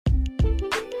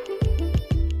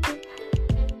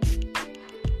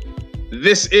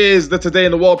This is the Today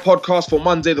in the World podcast for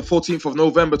Monday, the 14th of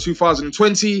November,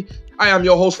 2020. I am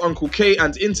your host, Uncle K,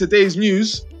 and in today's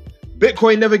news,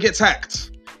 Bitcoin never gets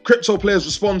hacked. Crypto players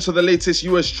respond to the latest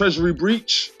US Treasury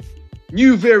breach.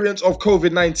 New variant of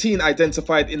COVID-19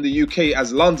 identified in the UK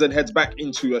as London heads back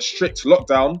into a strict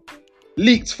lockdown.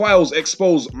 Leaked files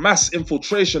expose mass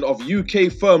infiltration of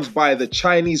UK firms by the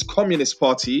Chinese Communist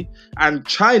Party, and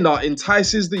China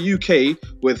entices the UK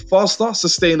with faster,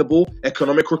 sustainable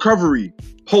economic recovery,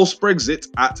 post-Brexit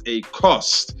at a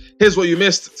cost. Here's what you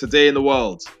missed today in the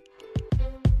world.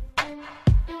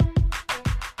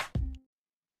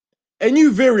 A new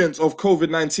variant of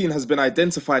COVID-19 has been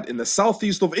identified in the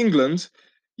southeast of England,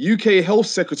 UK Health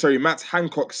Secretary Matt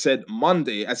Hancock said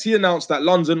Monday, as he announced that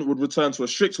London would return to a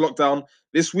strict lockdown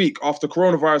this week after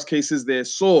coronavirus cases there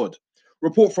soared.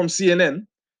 Report from CNN,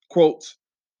 quote,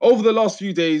 "Over the last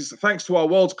few days, thanks to our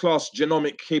world-class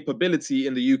genomic capability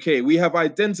in the UK, we have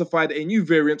identified a new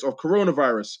variant of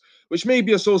coronavirus, which may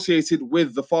be associated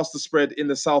with the faster spread in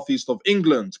the southeast of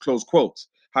England," close quote,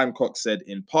 Hancock said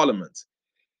in Parliament.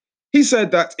 He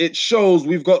said that it shows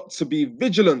we've got to be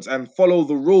vigilant and follow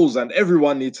the rules, and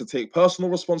everyone needs to take personal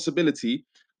responsibility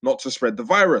not to spread the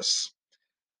virus.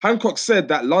 Hancock said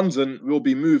that London will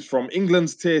be moved from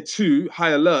England's Tier 2 high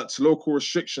alert local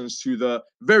restrictions to the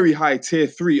very high Tier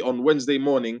 3 on Wednesday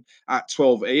morning at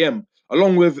 12 a.m.,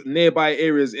 along with nearby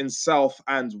areas in South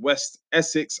and West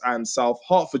Essex and South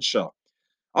Hertfordshire.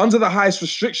 Under the highest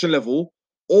restriction level,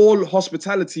 all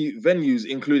hospitality venues,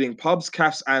 including pubs,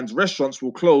 cafes, and restaurants,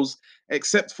 will close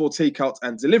except for takeout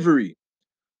and delivery.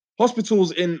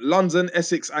 Hospitals in London,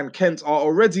 Essex, and Kent are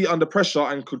already under pressure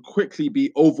and could quickly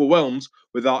be overwhelmed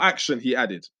without action, he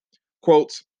added.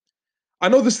 Quote, "I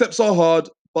know the steps are hard,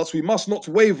 but we must not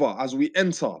waver as we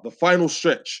enter the final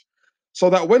stretch, so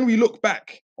that when we look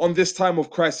back on this time of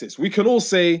crisis, we can all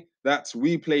say that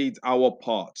we played our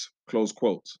part," close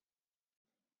quote.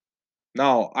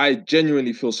 Now, I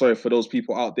genuinely feel sorry for those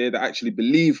people out there that actually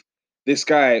believe this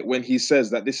guy when he says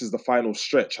that this is the final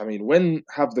stretch. I mean, when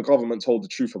have the government told the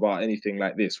truth about anything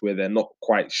like this where they're not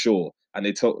quite sure? And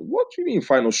they tell, what do you mean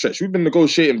final stretch? We've been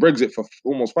negotiating Brexit for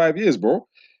almost 5 years, bro.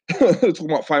 Talking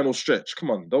about final stretch.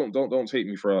 Come on, don't take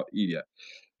me for an idiot.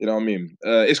 You know what I mean?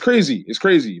 It's crazy. It's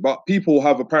crazy. But people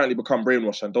have apparently become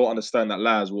brainwashed and don't understand that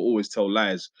lies will always tell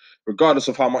lies, regardless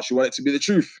of how much you want it to be the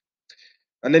truth.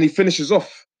 And then he finishes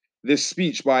off this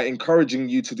speech by encouraging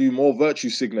you to do more virtue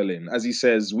signaling. As he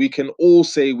says, we can all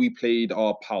say we played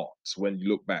our part when you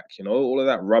look back, you know, all of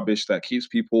that rubbish that keeps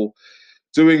people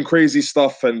doing crazy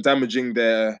stuff and damaging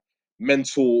their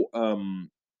mental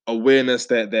awareness,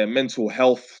 their mental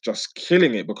health, just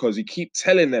killing it because you keep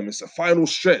telling them it's a final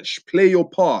stretch, play your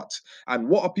part. And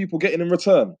what are people getting in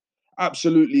return?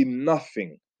 Absolutely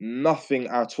nothing, nothing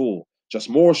at all. Just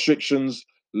more restrictions,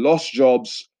 lost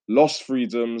jobs, lost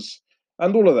freedoms,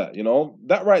 and all of that, you know.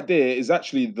 That right there is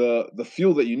actually the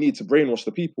fuel that you need to brainwash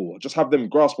the people. Just have them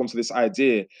grasp onto this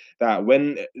idea that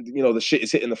when, you know, the shit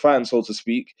is hitting the fan, so to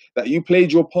speak, that you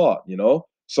played your part, you know.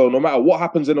 So no matter what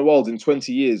happens in the world in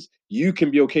 20 years, you can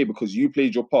be okay because you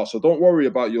played your part. So don't worry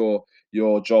about your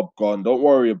job gone. Don't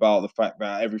worry about the fact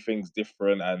that everything's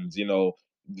different and, you know,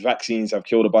 vaccines have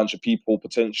killed a bunch of people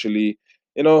potentially.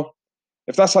 You know,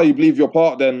 if that's how you believe your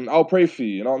part, then I'll pray for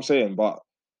you. You know what I'm saying? But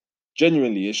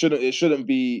genuinely, it shouldn't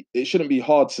be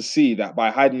hard to see that by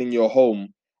hiding in your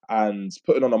home and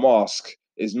putting on a mask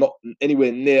is not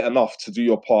anywhere near enough to do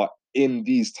your part in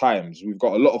these times. We've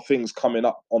got a lot of things coming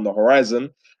up on the horizon,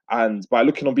 and by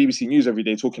looking on BBC News every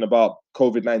day talking about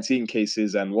COVID-19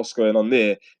 cases and what's going on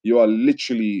there, you are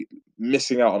literally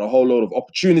missing out on a whole load of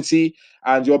opportunity,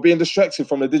 and you're being distracted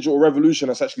from the digital revolution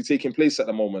that's actually taking place at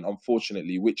the moment,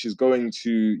 unfortunately, which is going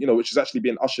to, you know, which is actually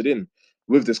being ushered in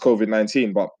with this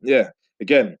COVID-19. But yeah,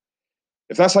 again,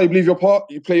 if that's how you believe your part,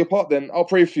 you play your part, then I'll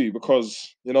pray for you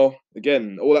because, you know,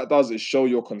 again, all that does is show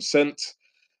your consent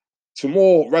to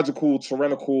more radical,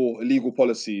 tyrannical, illegal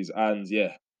policies. And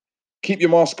yeah, keep your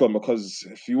mask on because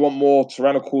if you want more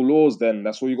tyrannical laws, then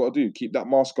that's what you got to do. Keep that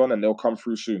mask on and they'll come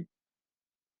through soon.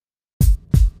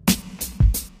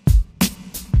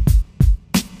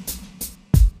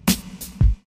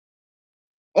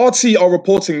 RT are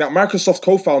reporting that Microsoft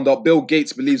co-founder Bill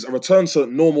Gates believes a return to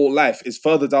normal life is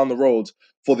further down the road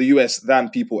for the US than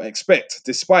people expect,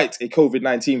 despite a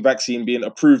COVID-19 vaccine being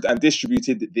approved and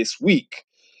distributed this week.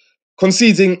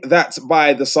 Conceding that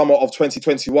by the summer of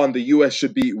 2021, the US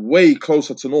should be way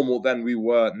closer to normal than we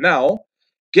were now,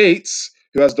 Gates,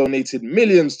 who has donated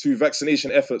millions to vaccination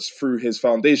efforts through his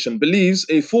foundation, believes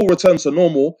a full return to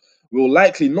normal will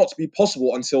likely not be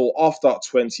possible until after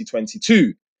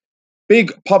 2022.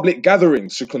 Big public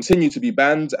gatherings should continue to be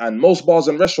banned, and most bars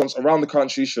and restaurants around the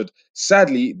country should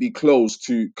sadly be closed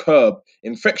to curb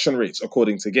infection rates,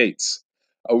 according to Gates.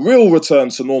 A real return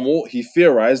to normal, he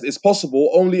theorized, is possible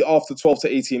only after 12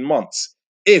 to 18 months,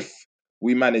 if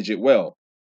we manage it well.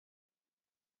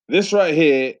 This right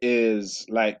here is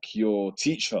like your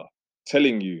teacher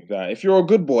telling you that if you're a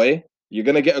good boy, you're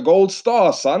gonna get a gold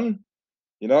star, son.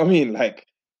 You know what I mean? Like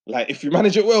if you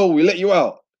manage it well, we let you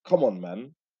out. Come on,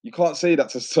 man. You can't say that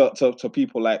to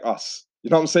people like us.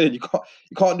 You know what I'm saying? You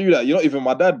can't do that. You're not even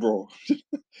my dad, bro.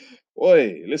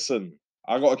 Oi, listen,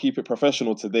 I gotta keep it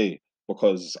professional today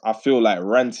because I feel like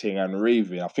ranting and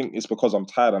raving. I think it's because I'm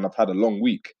tired and I've had a long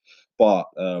week. But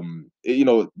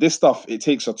this stuff it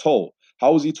takes a toll.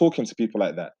 How is he talking to people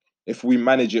like that? If we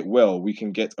manage it well, we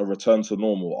can get a return to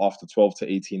normal after 12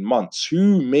 to 18 months.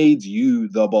 Who made you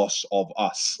the boss of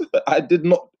us? I did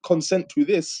not consent to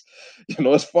this.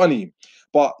 It's funny.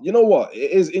 But you know what?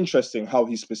 It is interesting how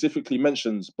he specifically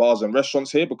mentions bars and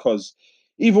restaurants here because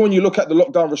even when you look at the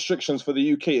lockdown restrictions for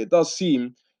the UK, it does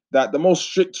seem that the most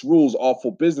strict rules are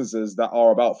for businesses that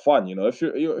are about fun.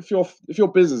 If your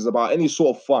business is about any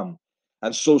sort of fun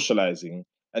and socializing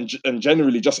and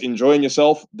generally just enjoying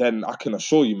yourself, then I can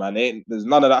assure you, man, there's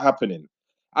none of that happening.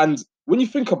 And when you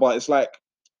think about it, it's like,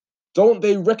 don't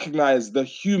they recognize the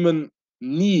human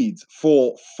need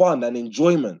for fun and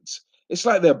enjoyment? It's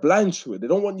like they're blind to it. They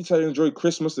don't want you to enjoy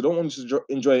Christmas. They don't want you to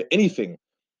enjoy anything.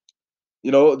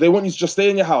 They want you to just stay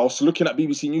in your house looking at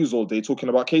BBC News all day, talking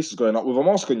about cases going up with a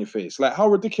mask on your face. Like, how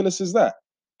ridiculous is that?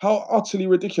 How utterly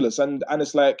ridiculous. And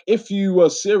it's like, if you were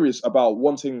serious about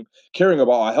caring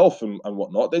about our health and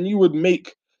whatnot, then you would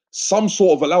make some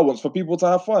sort of allowance for people to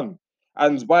have fun.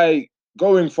 And by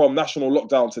going from national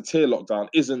lockdown to tier lockdown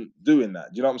isn't doing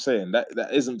that. Do you know what I'm saying?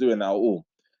 That isn't doing that at all.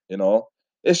 You know,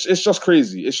 it's just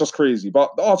crazy. It's just crazy.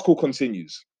 But the article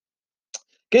continues.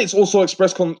 Gates also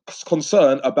expressed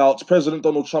concern about President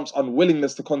Donald Trump's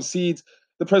unwillingness to concede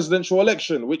the presidential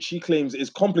election, which he claims is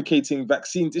complicating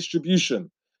vaccine distribution.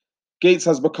 Gates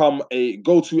has become a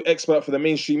go to expert for the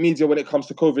mainstream media when it comes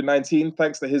to COVID-19,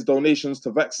 thanks to his donations to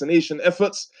vaccination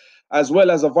efforts, as well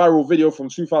as a viral video from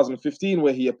 2015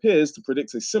 where he appears to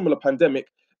predict a similar pandemic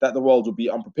that the world would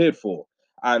be unprepared for.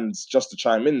 And just to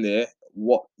chime in there,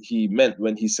 what he meant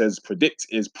when he says predict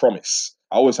is promise.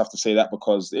 I always have to say that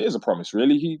because it is a promise,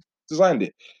 really. He designed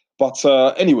it. But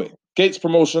anyway, Gates'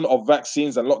 promotion of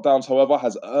vaccines and lockdowns, however,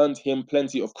 has earned him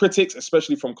plenty of critics,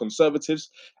 especially from conservatives,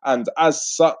 and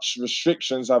as such,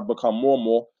 restrictions have become more and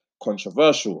more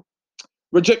controversial.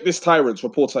 Reject this tyrant,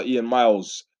 reporter Ian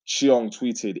Miles Cheong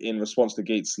tweeted in response to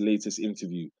Gates' latest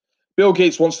interview. Bill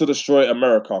Gates wants to destroy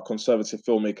America, conservative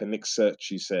filmmaker Nick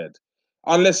Serchi said.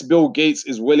 Unless Bill Gates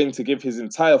is willing to give his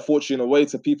entire fortune away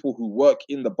to people who work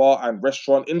in the bar and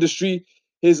restaurant industry,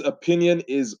 his opinion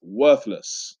is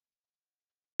worthless.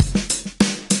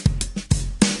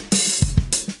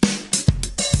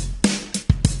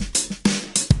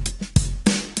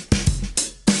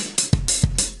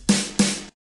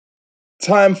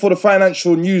 Time for the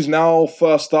financial news now.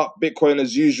 First up, Bitcoin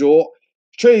as usual,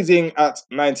 trading at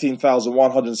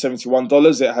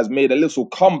 $19,171. It has made a little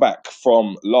comeback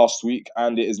from last week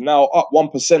and it is now up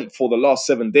 1% for the last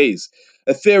 7 days.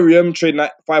 Ethereum trading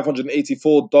at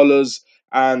 $584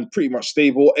 and pretty much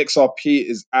stable. XRP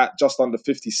is at just under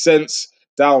 50 cents,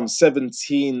 down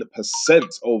 17%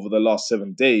 over the last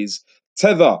 7 days.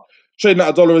 Tether trading at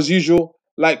a dollar as usual.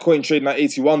 Litecoin trading at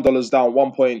 $81, down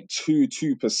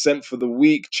 1.22% for the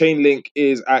week. Chainlink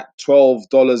is at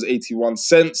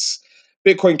 $12.81.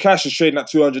 Bitcoin Cash is trading at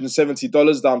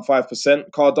 $270, down 5%.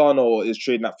 Cardano is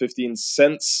trading at 15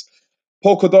 cents.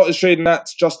 Polkadot is trading at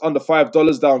just under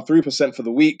 $5, down 3% for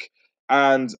the week.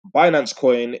 And Binance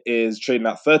Coin is trading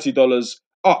at $30,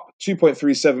 up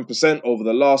 2.37% over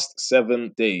the last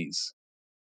 7 days.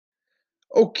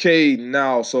 Okay,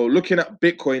 now, so looking at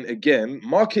Bitcoin again,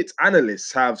 market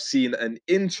analysts have seen an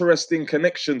interesting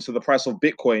connection to the price of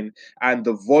Bitcoin and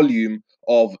the volume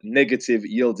of negative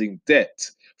yielding debt.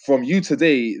 From You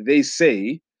Today, they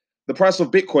say the price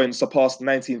of Bitcoin surpassed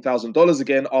 $19,000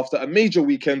 again after a major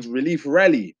weekend relief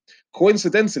rally.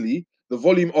 Coincidentally, the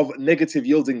volume of negative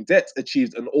yielding debt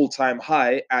achieved an all-time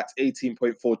high at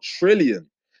 18.4 trillion.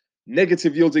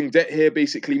 Negative yielding debt here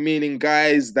basically meaning,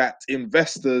 guys, that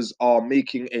investors are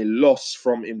making a loss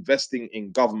from investing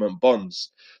in government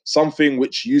bonds, something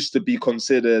which used to be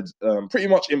considered pretty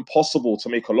much impossible to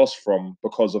make a loss from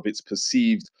because of its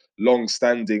perceived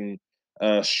long-standing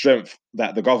strength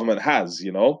that the government has.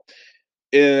 The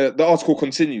article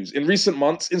continues. In recent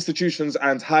months, institutions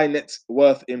and high net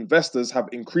worth investors have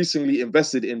increasingly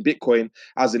invested in Bitcoin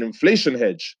as an inflation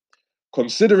hedge.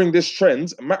 Considering this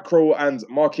trend, macro and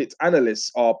market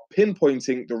analysts are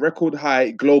pinpointing the record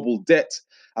high global debt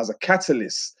as a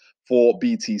catalyst for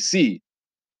BTC.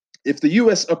 If the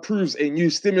US approves a new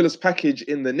stimulus package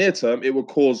in the near term, it will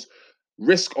cause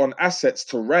risk on assets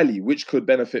to rally, which could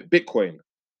benefit Bitcoin.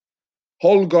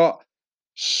 Holger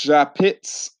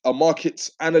Schapitz, a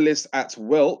markets analyst at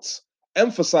Welt,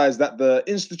 emphasized that the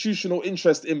institutional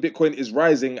interest in Bitcoin is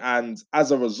rising and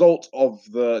as a result of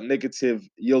the negative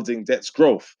yielding debt's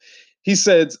growth. He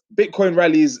said Bitcoin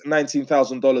rallies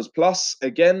 $19,000 plus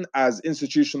again as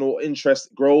institutional interest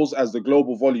grows as the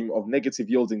global volume of negative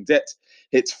yielding debt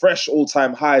hits fresh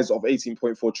all-time highs of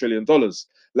 $18.4 trillion.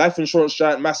 Life insurance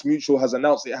giant Mass Mutual has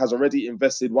announced it has already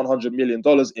invested $100 million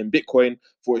in Bitcoin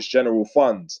for its general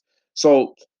funds.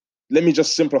 So let me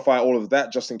just simplify all of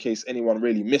that just in case anyone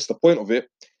really missed the point of it.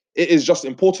 It is just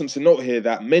important to note here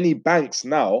that many banks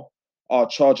now are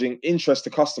charging interest to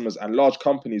customers and large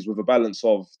companies with a balance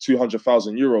of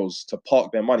 200,000 euros to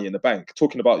park their money in the bank.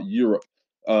 Talking about Europe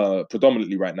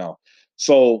predominantly right now.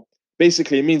 So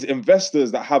basically, it means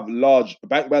investors that have large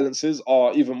bank balances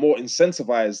are even more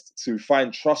incentivized to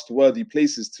find trustworthy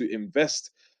places to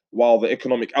invest while the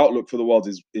economic outlook for the world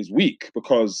is weak,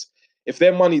 because if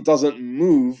their money doesn't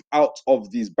move out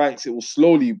of these banks, it will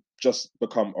slowly just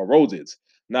become eroded.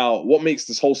 Now, what makes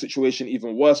this whole situation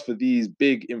even worse for these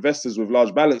big investors with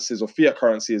large balances of fiat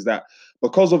currency is that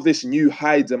because of this new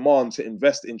high demand to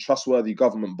invest in trustworthy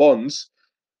government bonds,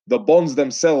 the bonds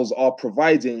themselves are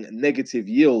providing negative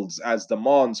yields as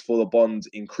demands for the bond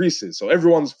increases. So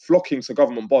everyone's flocking to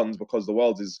government bonds because the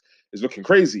world is looking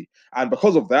crazy, and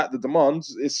because of that, the demand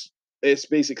is it's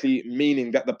basically meaning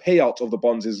that the payout of the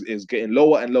bonds is getting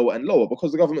lower and lower and lower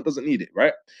because the government doesn't need it,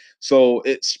 right? So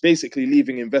it's basically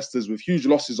leaving investors with huge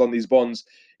losses on these bonds,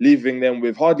 leaving them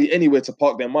with hardly anywhere to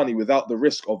park their money without the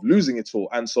risk of losing it all.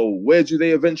 And so where do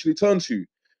they eventually turn to?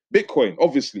 Bitcoin,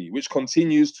 obviously, which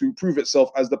continues to prove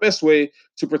itself as the best way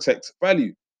to protect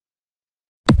value.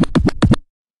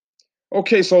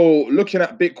 Okay, so looking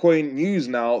at Bitcoin news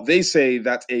now, they say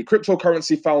that a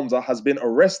cryptocurrency founder has been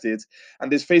arrested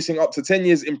and is facing up to 10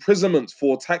 years imprisonment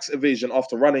for tax evasion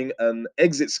after running an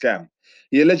exit scam.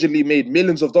 He allegedly made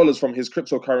millions of dollars from his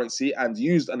cryptocurrency and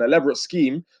used an elaborate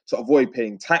scheme to avoid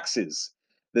paying taxes.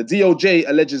 The DOJ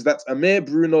alleges that Amir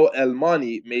Bruno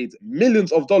Elmani made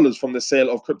millions of dollars from the sale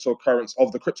of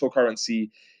the cryptocurrency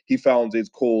he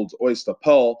founded called Oyster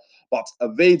Pearl, but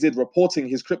evaded reporting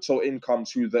his crypto income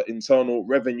to the Internal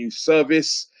Revenue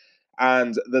Service.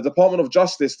 And the Department of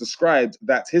Justice described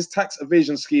that his tax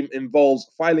evasion scheme involves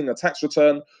filing a tax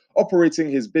return, operating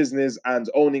his business, and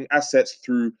owning assets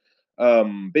through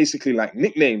basically like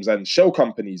nicknames and shell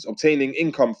companies, obtaining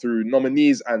income through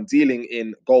nominees, and dealing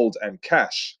in gold and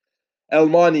cash.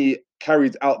 Elmani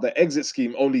carried out the exit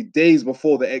scheme only days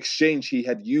before the exchange he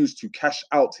had used to cash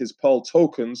out his Pearl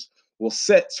tokens was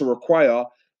set to require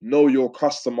Know Your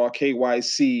Customer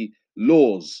KYC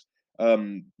laws,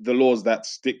 the laws that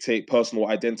dictate personal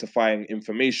identifying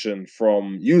information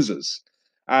from users.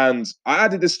 And I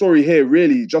added this story here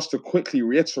really just to quickly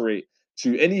reiterate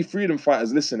to any freedom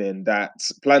fighters listening that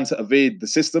plan to evade the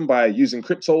system by using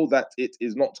crypto that it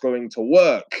is not going to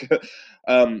work.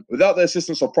 Without the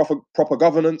assistance of proper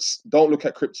governance, don't look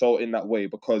at crypto in that way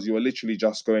because you are literally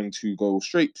just going to go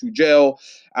straight to jail.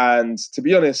 And to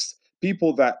be honest,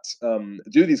 people that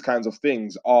do these kinds of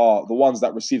things are the ones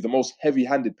that receive the most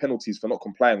heavy-handed penalties for not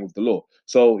complying with the law.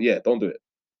 So yeah, don't do it.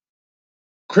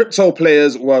 Crypto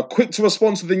players were quick to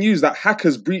respond to the news that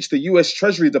hackers breached the US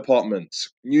Treasury Department.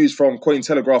 News from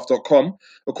Cointelegraph.com.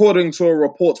 According to a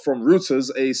report from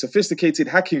Reuters, a sophisticated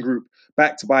hacking group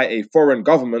backed by a foreign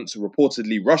government,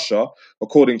 reportedly Russia,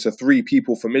 according to three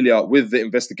people familiar with the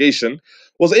investigation,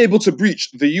 was able to breach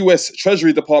the US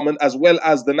Treasury Department as well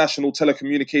as the National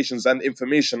Telecommunications and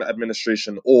Information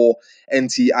Administration, or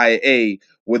NTIA,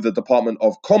 with the Department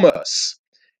of Commerce.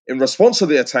 In response to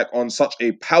the attack on such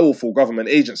a powerful government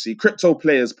agency, crypto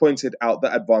players pointed out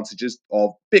the advantages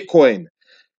of Bitcoin.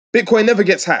 Bitcoin never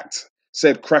gets hacked,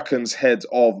 said Kraken's head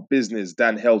of business,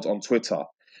 Dan Held, on Twitter.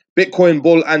 Bitcoin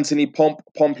bull Anthony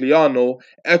Pompliano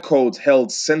echoed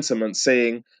Held's sentiment,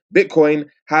 saying, Bitcoin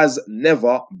has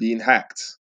never been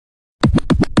hacked.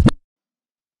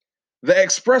 The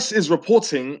Express is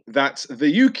reporting that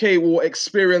the UK will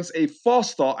experience a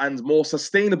faster and more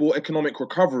sustainable economic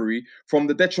recovery from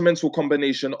the detrimental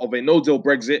combination of a no-deal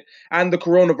Brexit and the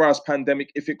coronavirus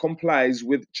pandemic if it complies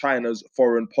with China's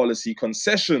foreign policy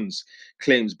concessions,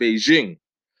 claims Beijing.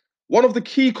 One of the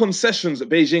key concessions that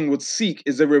Beijing would seek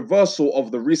is a reversal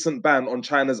of the recent ban on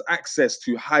China's access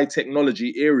to high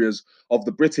technology areas of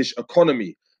the British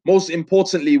economy. Most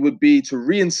importantly, would be to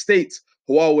reinstate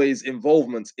Huawei's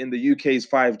involvement in the UK's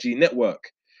 5G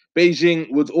network.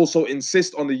 Beijing would also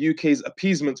insist on the UK's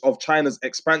appeasement of China's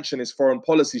expansionist foreign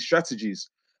policy strategies.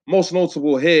 Most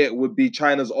notable here would be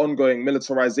China's ongoing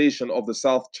militarization of the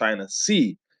South China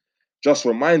Sea, just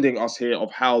reminding us here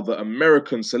of how the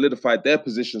Americans solidified their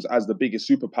positions as the biggest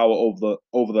superpower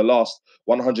over the last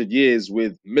 100 years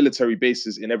with military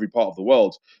bases in every part of the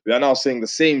world. We are now seeing the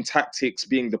same tactics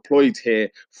being deployed here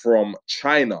from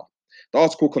China. The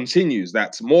article continues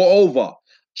that, moreover,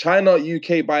 China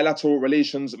UK bilateral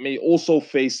relations may also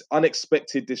face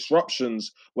unexpected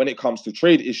disruptions when it comes to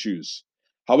trade issues.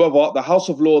 However, the House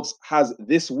of Lords has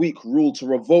this week ruled to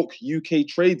revoke UK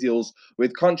trade deals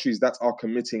with countries that are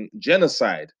committing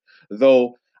genocide,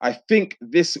 though I think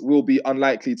this will be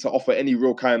unlikely to offer any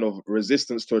real kind of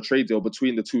resistance to a trade deal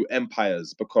between the two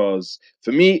empires, because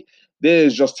for me,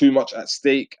 there's just too much at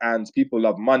stake and people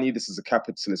love money. This is a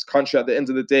capitalist country at the end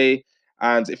of the day.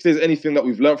 And if there's anything that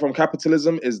we've learned from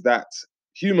capitalism is that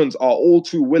humans are all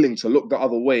too willing to look the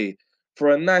other way for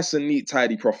a nice and neat,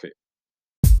 tidy profit.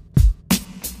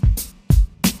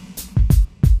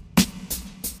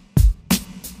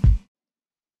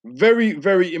 Very,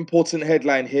 very important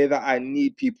headline here that I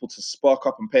need people to spark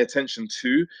up and pay attention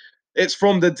to. It's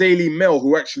from the Daily Mail,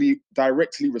 who actually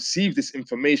directly received this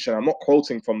information. I'm not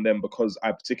quoting from them because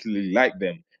I particularly like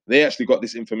them. They actually got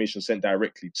this information sent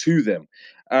directly to them.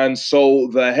 And so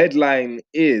the headline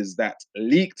is that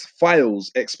leaked files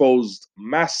exposed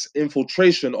mass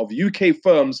infiltration of UK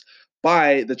firms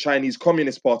by the Chinese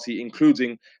Communist Party,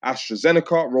 including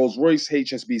AstraZeneca, Rolls-Royce,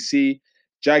 HSBC,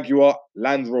 Jaguar,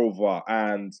 Land Rover,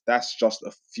 and that's just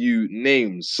a few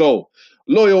names. So,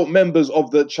 loyal members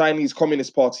of the Chinese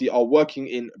Communist Party are working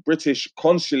in British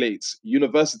consulates,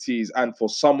 universities, and for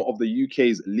some of the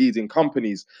UK's leading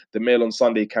companies, the Mail on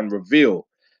Sunday can reveal.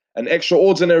 An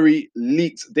extraordinary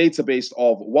leaked database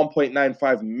of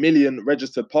 1.95 million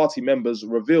registered party members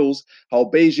reveals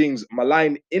how Beijing's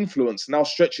malign influence now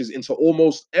stretches into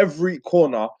almost every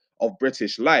corner of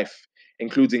British life,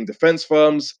 including defense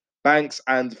firms, banks,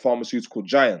 and pharmaceutical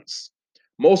giants.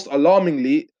 Most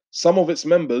alarmingly, some of its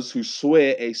members who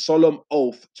swear a solemn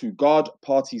oath to guard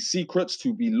party secrets,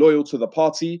 to be loyal to the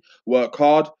party, work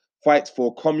hard, fight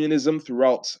for communism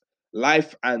throughout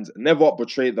life, and never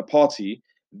betray the party,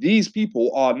 these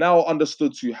people are now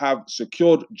understood to have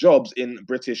secured jobs in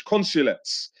British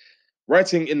consulates.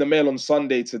 Writing in the Mail on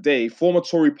Sunday today, former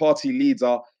Tory party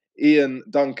leader Ian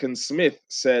Duncan Smith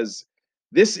says,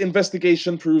 this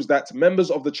investigation proves that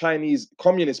members of the Chinese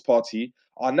Communist Party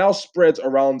are now spread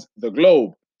around the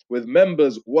globe, with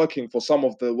members working for some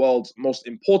of the world's most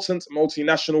important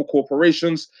multinational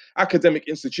corporations, academic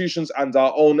institutions, and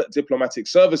our own diplomatic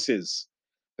services.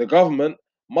 The government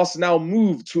must now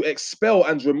move to expel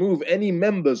and remove any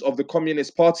members of the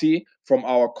Communist Party from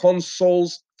our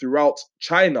consuls throughout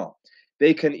China.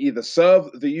 They can either serve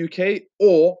the UK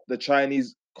or the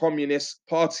Chinese Communist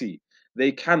Party.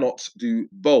 They cannot do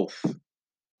both.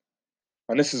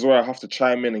 And this is where I have to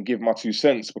chime in and give my 2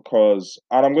 cents because,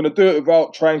 and I'm going to do it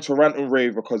without trying to rant and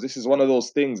rave because this is one of those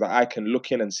things that I can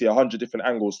look in and see 100 different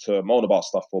angles to moan about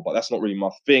stuff for, but that's not really my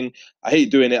thing. I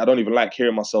hate doing it. I don't even like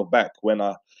hearing myself back when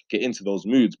I get into those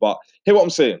moods. But hear what I'm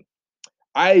saying.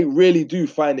 I really do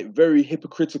find it very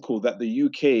hypocritical that the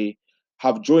UK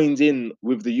have joined in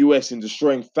with the US in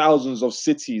destroying thousands of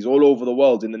cities all over the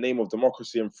world in the name of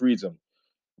democracy and freedom.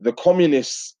 The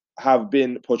communists have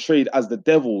been portrayed as the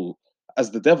devil,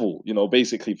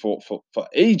 basically for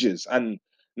ages. And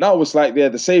now it's like they're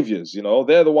the saviors,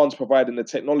 they're the ones providing the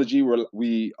technology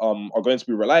we are going to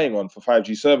be relying on for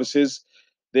 5G services.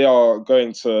 They are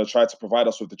going to try to provide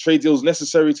us with the trade deals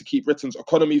necessary to keep Britain's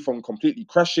economy from completely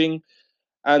crashing.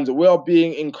 And we are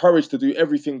being encouraged to do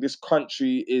everything this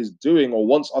country is doing or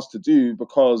wants us to do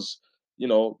because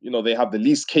they have the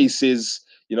least cases.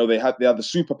 They are the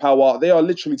superpower. They are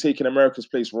literally taking America's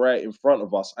place right in front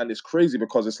of us, and it's crazy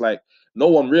because it's like no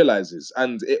one realizes,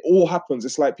 and it all happens.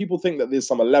 It's like people think that there's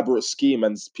some elaborate scheme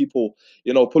and people,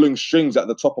 pulling strings at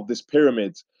the top of this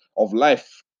pyramid of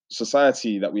life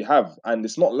society that we have, and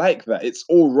it's not like that. It's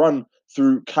all run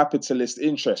through capitalist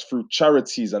interest, through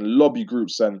charities and lobby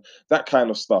groups and that kind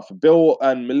of stuff. Bill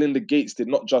and Melinda Gates did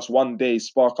not just one day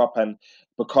spark up and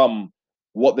become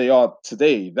what they are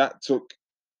today. That took,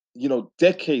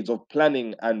 decades of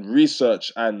planning and research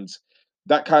and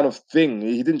that kind of thing.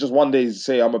 He didn't just one day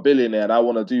say, I'm a billionaire and I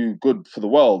want to do good for the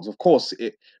world. Of course,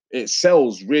 it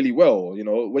sells really well.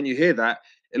 When you hear that,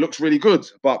 it looks really good.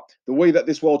 But the way that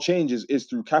this world changes is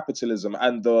through capitalism,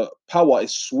 and the power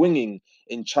is swinging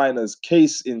in China's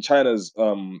case, in China's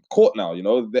court now.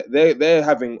 They're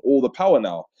having all the power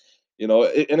now.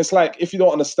 And it's like, if you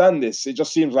don't understand this, it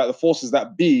just seems like the forces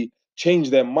that be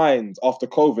changed their mind after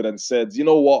COVID and said, you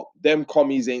know what, them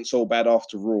commies ain't so bad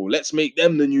after all. Let's make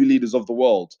them the new leaders of the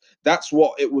world. That's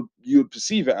what you would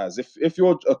perceive it as. If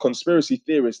you're a conspiracy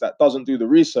theorist that doesn't do the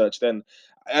research, then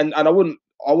and I wouldn't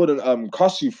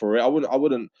cuss you for it. I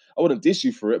wouldn't diss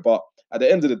you for it. But at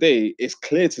the end of the day, it's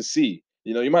clear to see.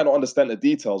 You might not understand the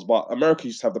details, but America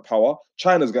used to have the power.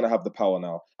 China's going to have the power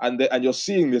now, and you're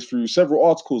seeing this through several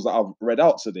articles that I've read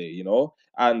out today.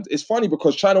 And it's funny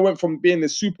because China went from being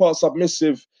this super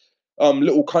submissive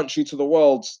little country to the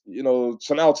world, to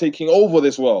now taking over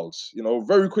this world,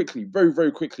 very quickly, very,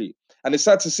 very quickly. And it's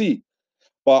sad to see.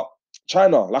 But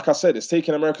China, like I said, is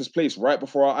taking America's place right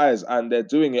before our eyes, and they're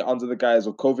doing it under the guise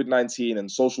of COVID-19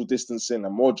 and social distancing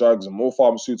and more drugs and more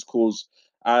pharmaceuticals.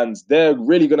 And they're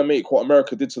really going to make what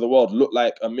America did to the world look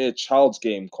like a mere child's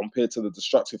game compared to the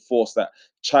destructive force that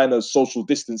China's social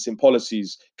distancing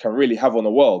policies can really have on the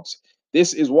world.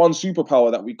 This is one superpower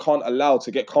that we can't allow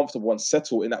to get comfortable and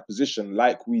settle in that position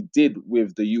like we did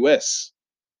with the US.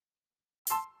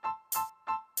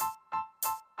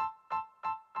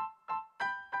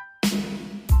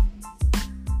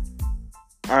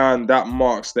 And that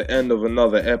marks the end of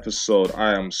another episode.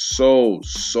 I am so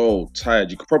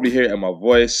tired. You could probably hear it in my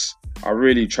voice. I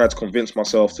really tried to convince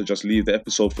myself to just leave the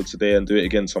episode for today and do it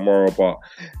again tomorrow. But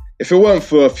if it weren't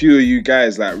for a few of you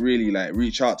guys that really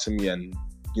reach out to me and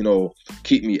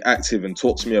keep me active and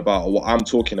talk to me about what I'm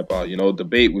talking about,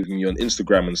 debate with me on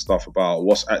Instagram and stuff about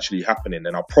what's actually happening,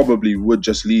 then I probably would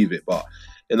just leave it. But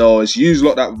it's you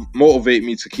lot that motivate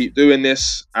me to keep doing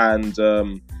this. And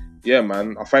yeah,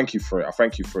 man, I thank you for it.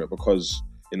 Because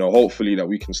hopefully that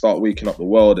we can start waking up the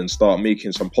world and start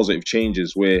making some positive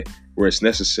changes where it's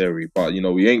necessary. But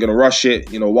we ain't gonna rush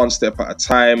it. One step at a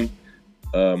time.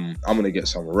 I'm gonna get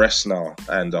some rest now,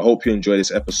 and I hope you enjoy this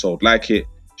episode. Like it,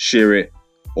 share it,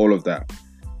 all of that.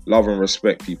 Love and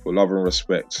respect, people. Love and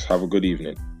respect. Have a good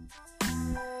evening.